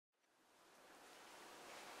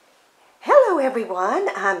everyone,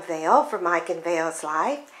 I'm Val from Mike and Val's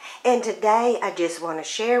Life, and today I just want to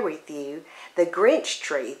share with you the Grinch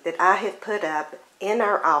tree that I have put up in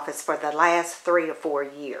our office for the last 3 or 4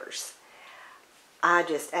 years. I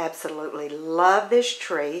just absolutely love this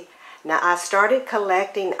tree. Now, I started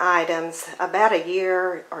collecting items about a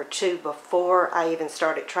year or two before I even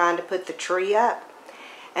started trying to put the tree up,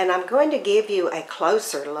 and I'm going to give you a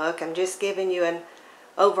closer look. I'm just giving you an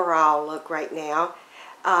overall look right now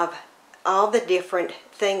of all the different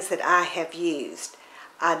things that I have used.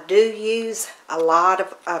 I do use a lot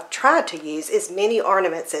of, I've tried to use as many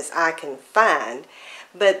ornaments as I can find,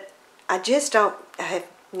 but I have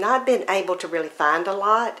not been able to really find a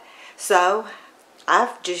lot, so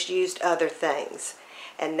I've just used other things.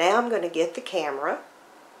 And now I'm going to get the camera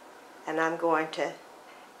and I'm going to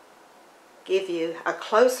give you a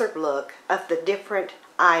closer look of the different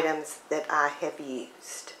items that I have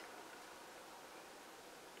used.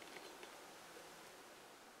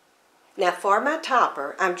 Now for my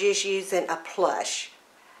topper, I'm just using a plush,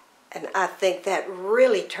 and I think that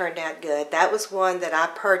really turned out good. That was one that I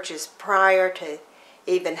purchased prior to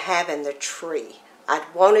even having the tree. I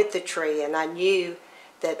wanted the tree and I knew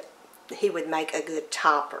that he would make a good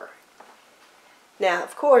topper. Now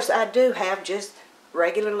of course I do have just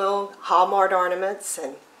regular little Hallmark ornaments,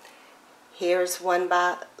 and here's one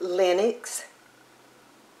by Lennox.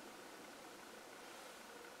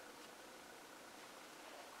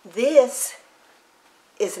 This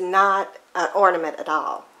is not an ornament at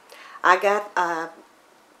all. I got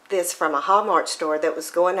this from a Hallmark store that was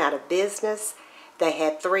going out of business. They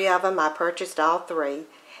had 3 of them. I purchased all 3.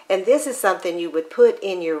 And this is something you would put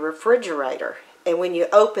in your refrigerator. And when you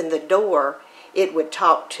open the door, it would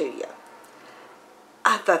talk to you.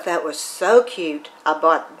 I thought that was so cute.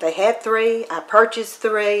 They had 3. I purchased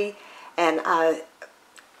 3. And I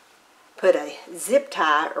put a zip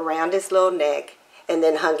tie around his little neck and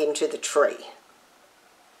then hung him to the tree.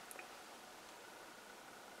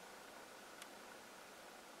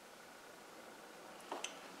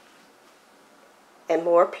 And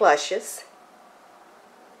more plushes.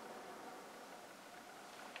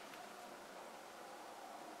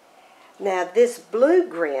 Now this blue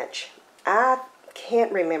Grinch, I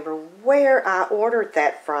can't remember where I ordered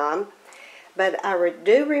that from, but I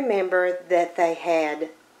do remember that they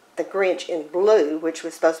had the Grinch in blue, which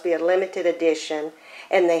was supposed to be a limited edition,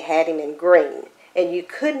 and they had him in green, and you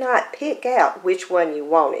could not pick out which one you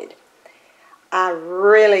wanted. I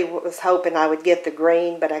really was hoping I would get the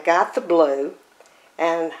green, but I got the blue,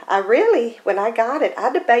 and when I got it,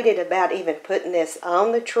 I debated about even putting this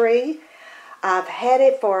on the tree. I've had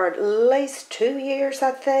it for at least 2 years,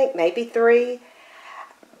 I think, maybe 3,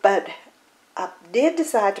 but I did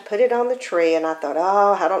decide to put it on the tree, and I thought,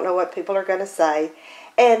 oh, I don't know what people are going to say.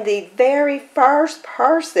 And the very first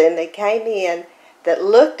person that came in that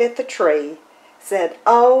looked at the tree said,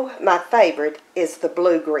 oh, my favorite is the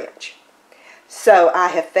blue Grinch. So I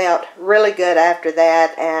have felt really good after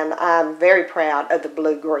that, and I'm very proud of the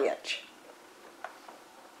blue Grinch.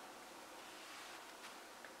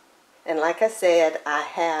 And like I said, I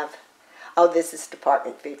have, this is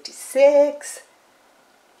Department 56,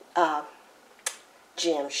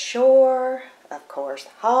 Jim Shore, of course,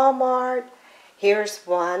 Hallmark. Here's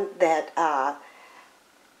one that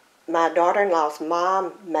my daughter-in-law's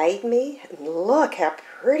mom made me. And look how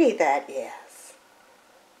pretty that is.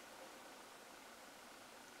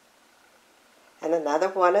 And another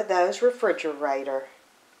one of those refrigerator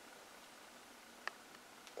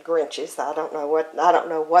Grinches. I don't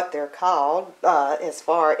know what they're called as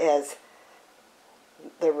far as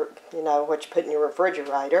what you put in your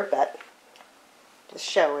refrigerator, but just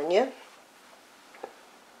showing you.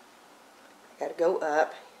 Got to go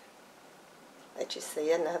up. Let you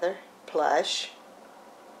see another plush.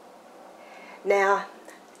 Now,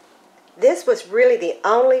 this was really the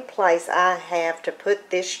only place I have to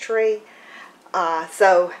put this tree.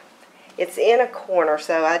 So it's in a corner.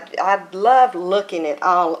 So I love looking at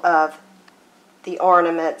all of the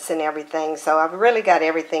ornaments and everything. So I've really got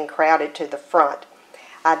everything crowded to the front.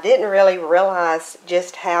 I didn't really realize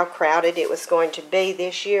just how crowded it was going to be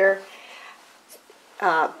this year.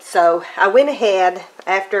 So I went ahead,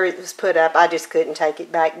 after it was put up, I just couldn't take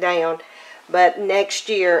it back down. But next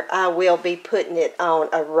year I will be putting it on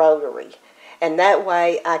a rotary. And that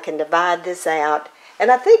way I can divide this out. And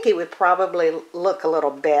I think it would probably look a little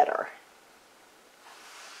better.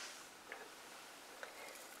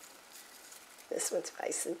 This one's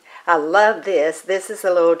facing. I love this. This is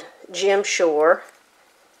a little Jim Shore.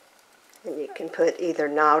 And you can put either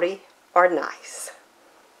naughty or nice.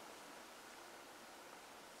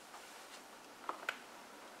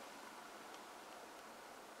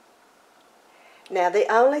 Now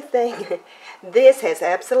the only thing, this has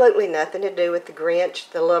absolutely nothing to do with the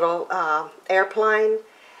Grinch, the little airplane,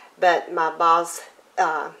 but my boss,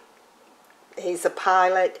 he's a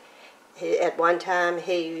pilot. At one time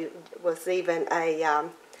he was even a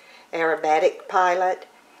aerobatic pilot,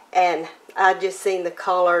 and I just seen the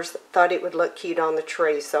colors, thought it would look cute on the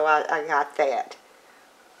tree, so I got that.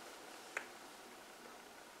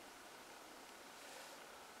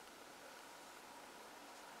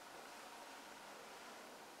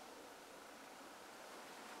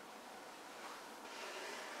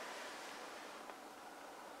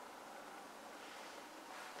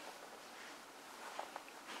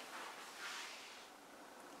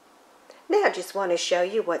 Now I just want to show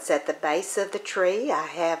you what's at the base of the tree. I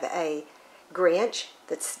have a Grinch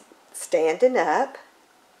that's standing up.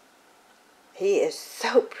 He is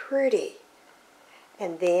so pretty.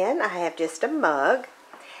 And then I have just a mug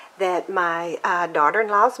that my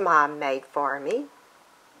daughter-in-law's mom made for me.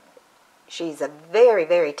 She's a very,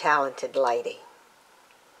 very talented lady.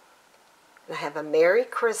 I have a Merry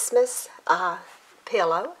Christmas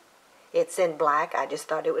pillow. It's in black. I just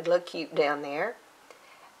thought it would look cute down there.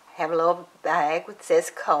 Have a little bag that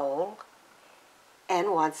says coal.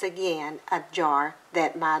 And once again, a jar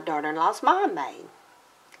that my daughter-in-law's mom made.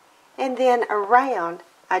 And then around,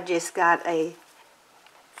 I just got a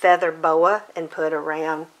feather boa and put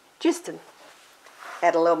around just to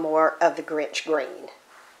add a little more of the Grinch green.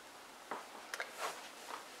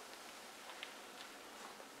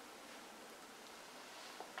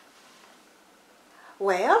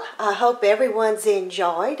 Well, I hope everyone's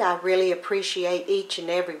enjoyed. I really appreciate each and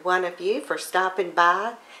every one of you for stopping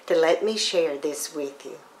by to let me share this with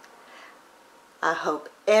you. I hope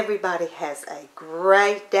everybody has a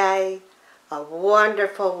great day, a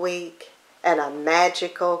wonderful week, and a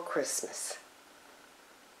magical Christmas.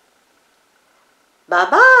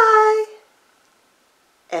 Bye-bye,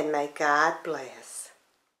 and may God bless.